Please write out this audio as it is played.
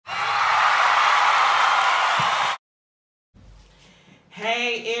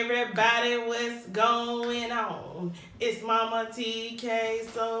everybody, what's going on? It's Mama TK,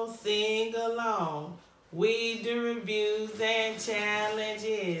 so sing along. We do reviews and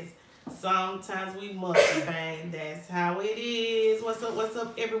challenges. Sometimes we mukbang, that's how it is. What's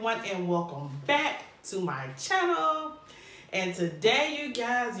up, everyone, and welcome back to my channel. And today, you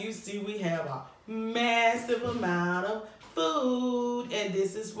guys, you see we have a massive amount of food, and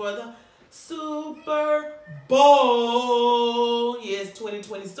this is for the Super Bowl. Yes,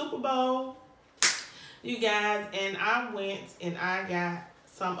 2020 Super Bowl. You guys, and I went and I got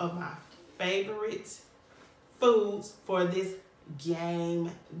some of my favorite foods for this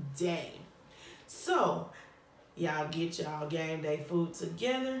game day. So, y'all get y'all game day food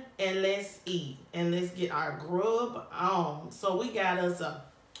together and let's eat. And let's get our grub on. So, we got us a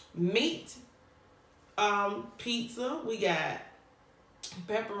meat pizza. We got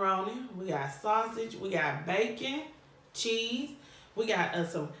pepperoni, we got sausage, we got bacon, cheese, we got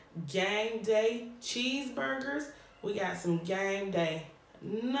some game day cheeseburgers, we got some game day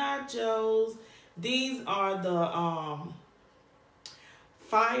nachos. These are the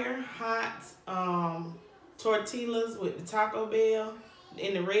fire hot tortillas with the Taco Bell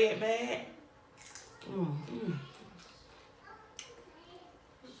in the red bag.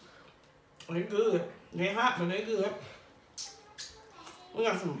 They're good. They're hot, but they're good. We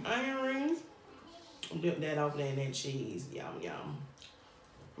got some onion rings. Dip that over there in that cheese. Yum, yum.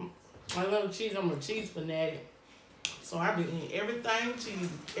 I love cheese. I'm a cheese fanatic. So I be eating everything cheese.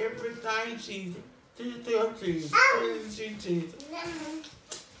 Everything cheese. Cheese. Cheese.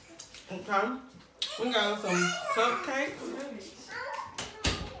 Okay. We got some cupcakes.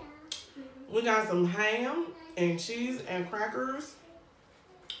 We got some ham and cheese and crackers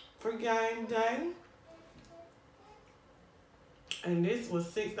for game day. And this was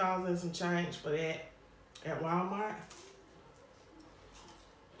 $6 and some change for that at Walmart.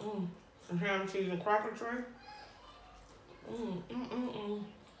 Some ham, cheese, and cracker tray.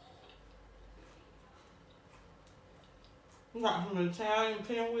 We got some Italian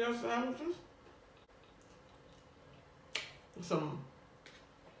pinwheel sandwiches.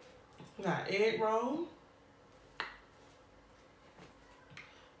 We got egg roll.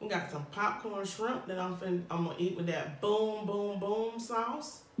 We got some popcorn shrimp that I'm gonna eat with that boom, boom, boom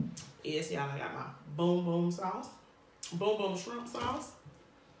sauce. Yes, y'all, I got my boom, boom sauce. Boom, boom shrimp sauce.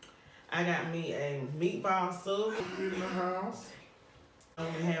 I got me a meatball soup in the house.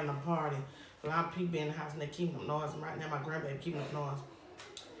 I'm having a party. A lot of people in the house and they're keeping up noise. Right now, my grandbaby keeping up noise.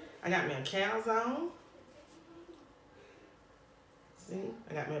 I got me a calzone. See,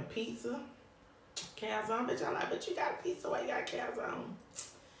 I got me a pizza. Calzone, bitch, I like, but you got a pizza, why you got calzone?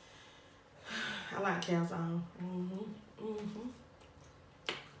 I like calzone.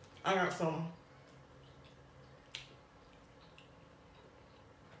 I got some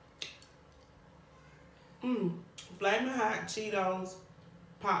Flaming Hot Cheetos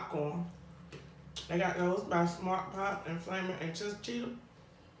popcorn. They got those by Smart Pop and Flaming and just Cheetos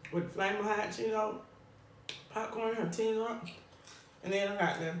with Flaming Hot Cheeto popcorn and team up. And then I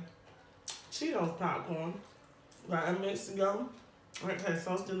got the Cheetos popcorn by a minute ago. It tastes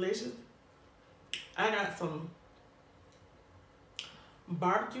so delicious. I got some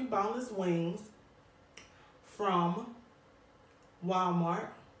barbecue boneless wings from Walmart.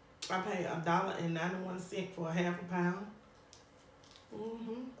 I paid $1.91 for a half a pound.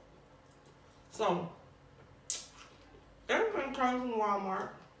 So, everything comes from Walmart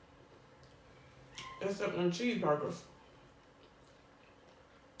except them cheeseburgers.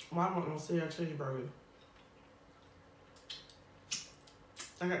 Walmart don't sell cheeseburgers.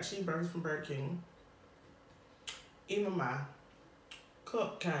 I got cheeseburgers from Burger King. Even my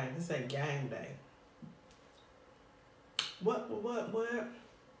cup came. It said game day. What?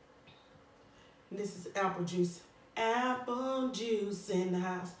 This is apple juice. Apple juice in the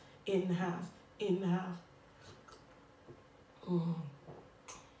house. In the house. In the house.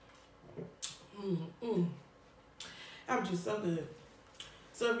 Apple juice so good.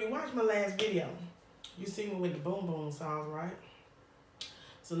 So if you watched my last video, you see me with the boom boom sauce, right?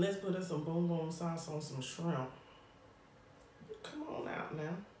 So let's put us some boom boom sauce on some shrimp. Come on out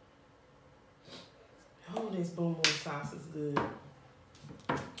now. Oh, this boom boom sauce is good.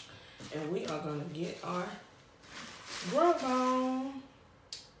 And we are gonna get our grub on.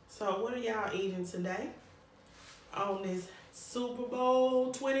 So what are y'all eating today on this Super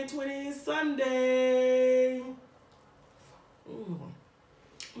Bowl 2020 Sunday?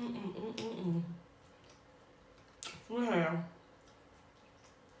 We have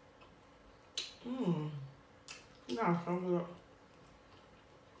no, so good.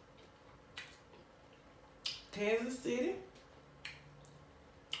 Kansas City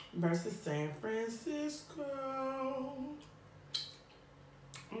versus San Francisco.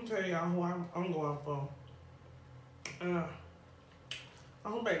 I'm gonna tell y'all who I'm going for. I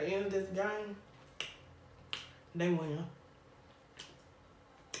hope at the end of this game, they win.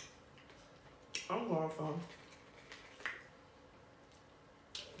 I'm going for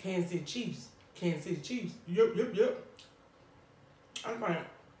Kansas City Chiefs. Kansas City Chiefs. Yep. I think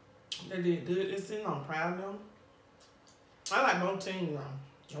they did good this season. I'm proud of them. I like both teams now.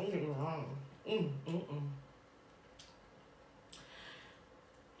 Don't get me wrong.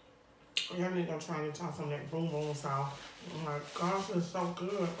 Y'all need to try to try some of that boom boom sauce. Oh my gosh, it's so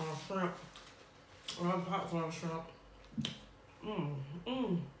good on shrimp. I love popcorn shrimp. I'm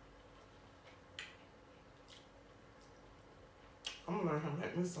gonna learn how to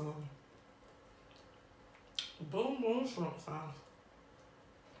make me some boom boom shrimp sauce.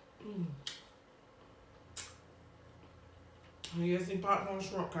 Yes, the popcorn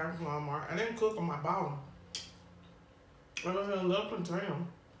shrimp came from Walmart. I didn't cook them, I bought them. I was in a little container.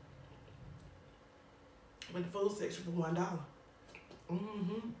 With the food section for $1.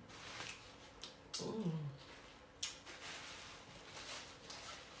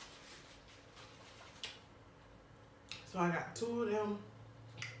 So I got 2 of them.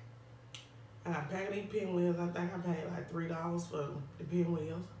 And I packed these pinwheels. I think I paid like $3 for the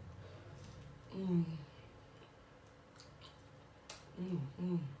pinwheels.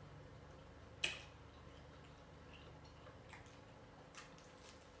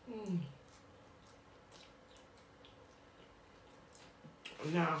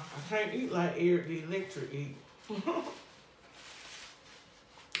 Now, I can't eat like the electric eat. I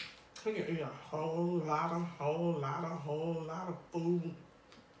can eat a whole lot of food.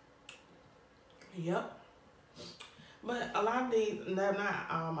 Yep. But a lot of these, they're not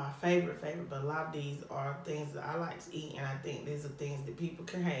all my favorite, but a lot of these are things that I like to eat, and I think these are things that people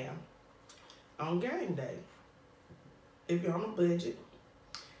can have on game day. If you're on a budget,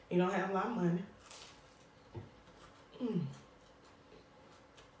 you don't have a lot of money. You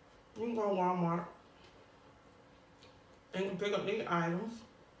can go to Walmart and you can pick up these items.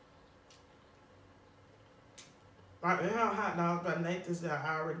 Like they have hot dogs by Nathan's that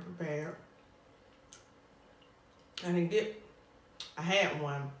I already prepared. And I had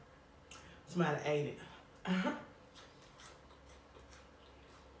one. Somebody ate it. And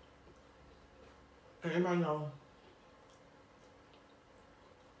everybody know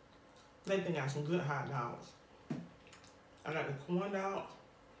Nathan got some good hot dogs. I got the corn dog.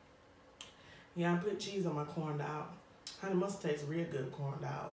 Yeah, I put cheese on my corn dog. Honey mustard tastes real good corn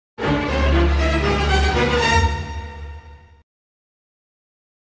dog.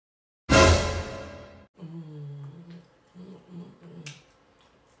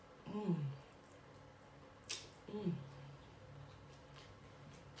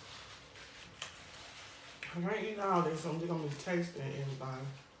 I can't eat all this, so I'm just gonna be tasting everything.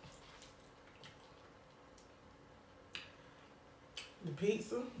 The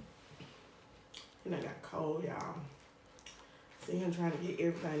pizza, and I got cold, y'all. See him trying to get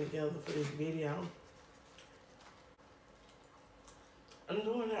everything together for this video. I'm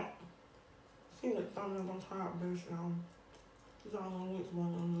doing that. See the thumbnail on top, bitch, y'all. It's all on which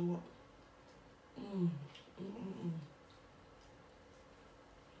one I'm doing.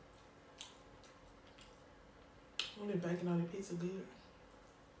 The bacon on the pizza good.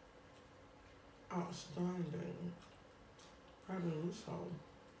 Outstanding. Probably loose hole.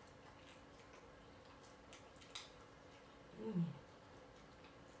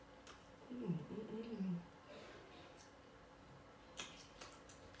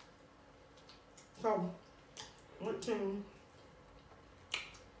 So, what team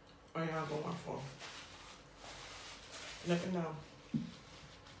are y'all going for? Let me know.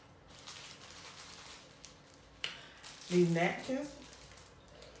 These napkins,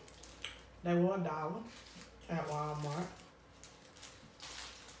 they were $1 at Walmart.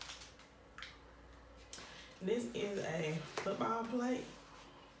 This is a football plate.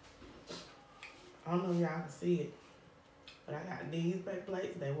 I don't know if y'all can see it, but I got these big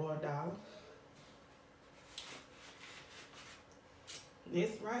plates. They were $1.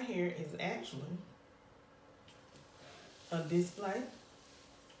 This right here is actually a display.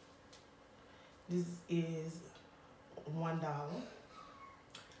 This is $1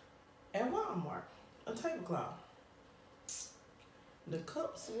 at Walmart. A tablecloth. The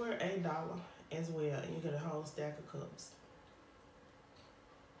cups were $8 as well. You get a whole stack of cups.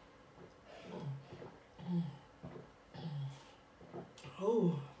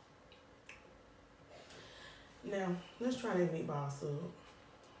 Oh. Now let's try that meatball soup.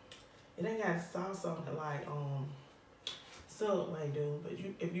 It ain't got sauce on it like Subway do, but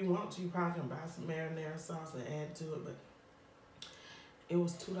if you want to, you probably can buy some marinara sauce and add to it, but it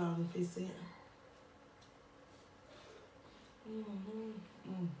was $2.50.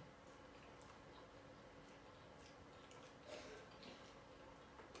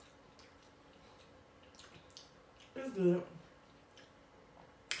 It's good.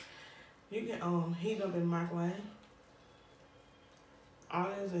 You can heat up in the microwave. All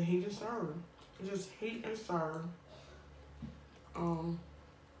it is heat and serve. Just heat and serve food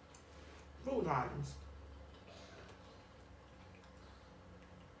items.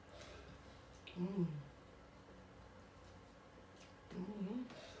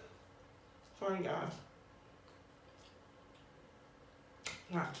 Sorry guys.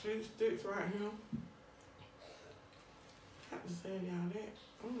 Got cheese sticks right here. I have to say y'all that.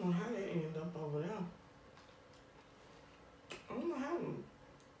 I don't know how that ended up over there. I don't know how.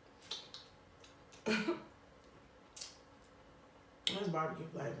 That's barbecue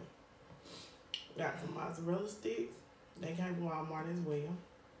flavor. Got some mozzarella sticks. They came from Walmart as well.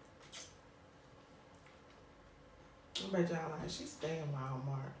 I bet y'all like, she stay in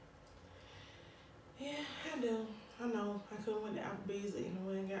Walmart. Yeah, I do. I know I could have went to Applebee's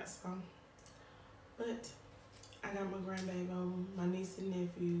anyway and got some. But I got my grandbaby over, my niece and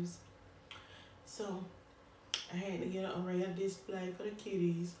nephews. So I had to get an array of display for the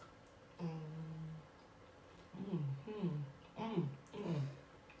kiddies.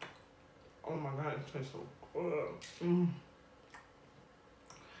 Oh my God, it tastes so good.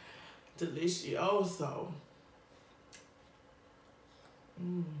 Delicioso.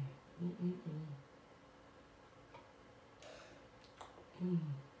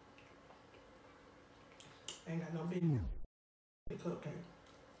 Ain't got no video. The cupcake.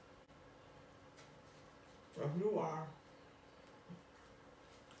 If you are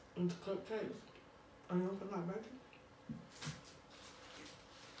into cupcakes, and you don't feel like baking,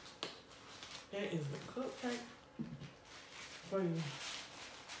 that is the cupcake for you.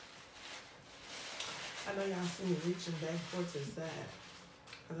 I know y'all see me reaching back and forth to the side,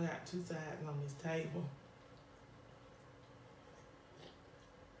 because I got two sides on this table.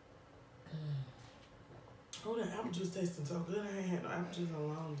 Oh, that apple juice tasting so good. I ain't had no apple juice in a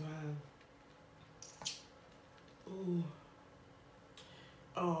long time. Ooh.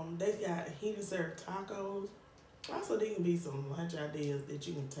 They got heat and serve tacos. Also, there can be some lunch ideas that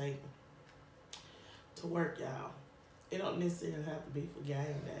you can take to work, y'all. It don't necessarily have to be for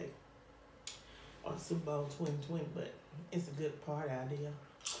game day or Super Bowl 2020, but it's a good party idea.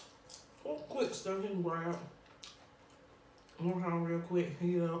 Quick stuff you can grab. Work on real quick,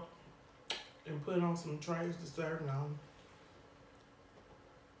 heat up, and put on some trays to serve on.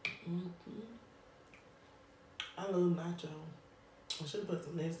 I love nacho. I should put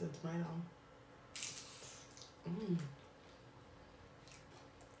some lettuce and tomato on.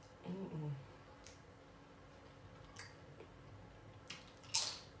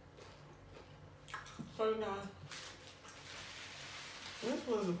 So you guys, this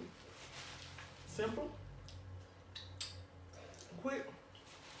was a simple, quick,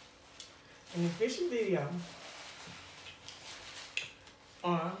 and efficient video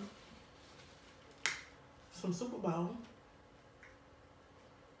on some Super Bowl.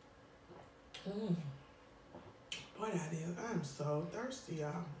 What that is, I'm so thirsty,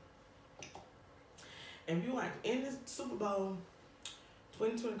 y'all. If you like in this Super Bowl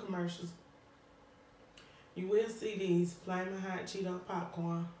 2020 commercials, you will see these Flamin' Hot Cheeto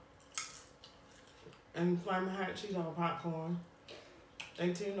popcorn and Flamin' Hot Cheeto popcorn.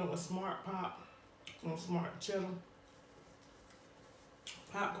 They teamed up with Smart Pop on Smart Cheddar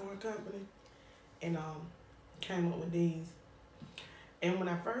Popcorn Company and came up with these. And when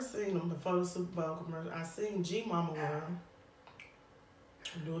I first seen them before the Super Bowl commercial, I seen G Mama wear them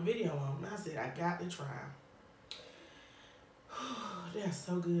and do a video on them. I said, I got to try them. They're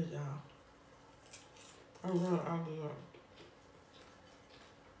so good, y'all. I really do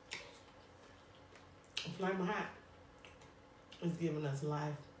it. Flamin' Hot is giving us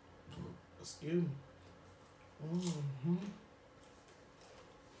life. Excuse me.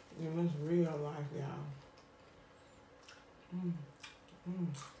 Giving us real life, y'all.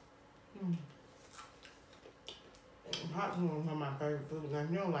 Popcorn is one of my favorite foods. Now, if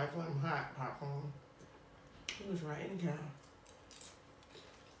you don't like Flamin' Hot popcorn, it was right anyhow.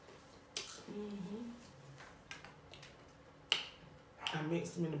 I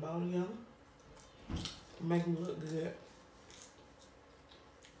mixed them in the bowl together. Make them look good.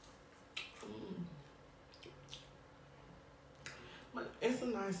 But it's a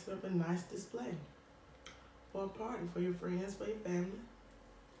nice setup and nice display for a party, for your friends, for your family.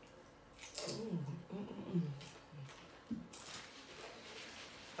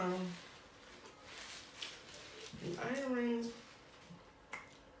 Onion rings.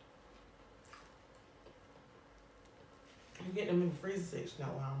 You get them in the freezer section at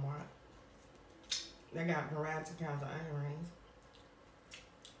Walmart. They got variety kinds of onion rings.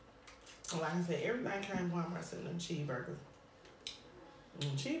 Like I said, everything came from Walmart except them cheeseburgers.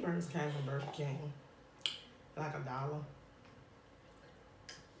 And cheeseburgers came from Burger King. Like $1.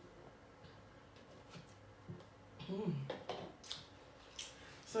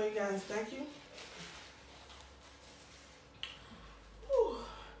 So you guys, thank you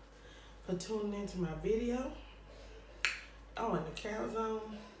for tuning into my video. Oh, and the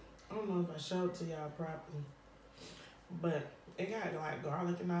calzone, I don't know if I showed it to y'all properly, but it got like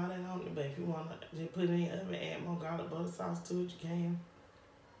garlic and all that on it. But if you want to just put it in the oven, add more garlic butter sauce to it, you can.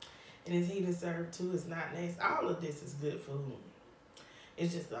 And it's heated served too. It's not nasty. All of this is good food.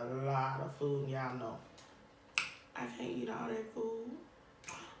 It's just a lot of food, y'all know. I can't eat all that food.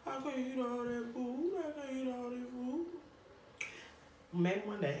 I can't eat all that food. I can't eat all that food. Maybe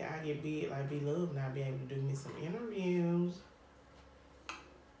one day I get big like Be Love and I'll be able to do me some interviews.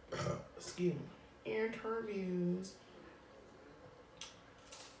 Excuse me. Interviews.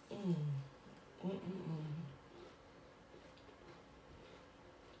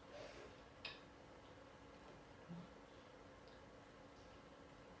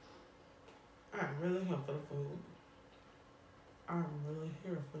 I'm really here for the food. I'm really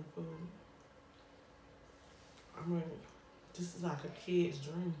here for the food. I mean, this is like a kid's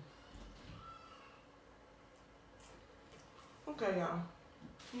dream. Okay, y'all.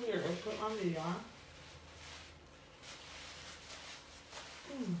 Here, let's put my video on.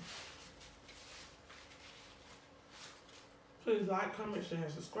 Please like, comment, share,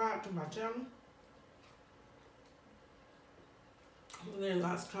 and subscribe to my channel. Leave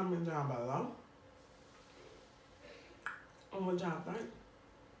lots of comments down below on what y'all think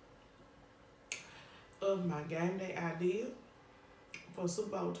of my game day idea for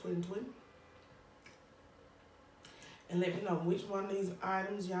Super Bowl 2020. And let me know which one of these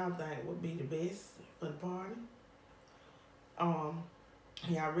items y'all think would be the best for the party.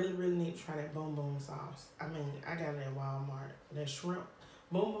 Y'all really need to try that boom boom sauce. I mean, I got it at Walmart. That shrimp,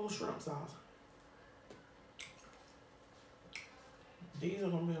 boom boom shrimp sauce. These are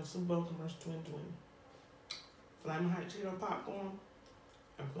gonna be on Super Bowl commercial 2020. Flamin' Hot Cheeto popcorn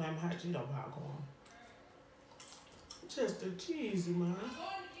and Flamin' Hot Cheeto popcorn. Just a cheesy, man.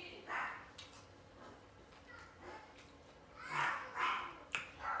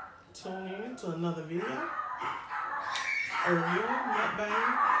 Tune in to another video. A review,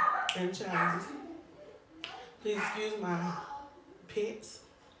 mukbang, and challenges. Please excuse my pets,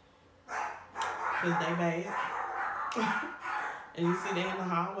 because they bad. And you see they in the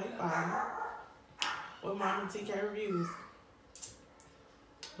hallway fighting with Mama TK Reviews.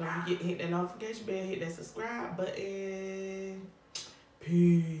 Don't forget to hit that notification bell, hit that subscribe button.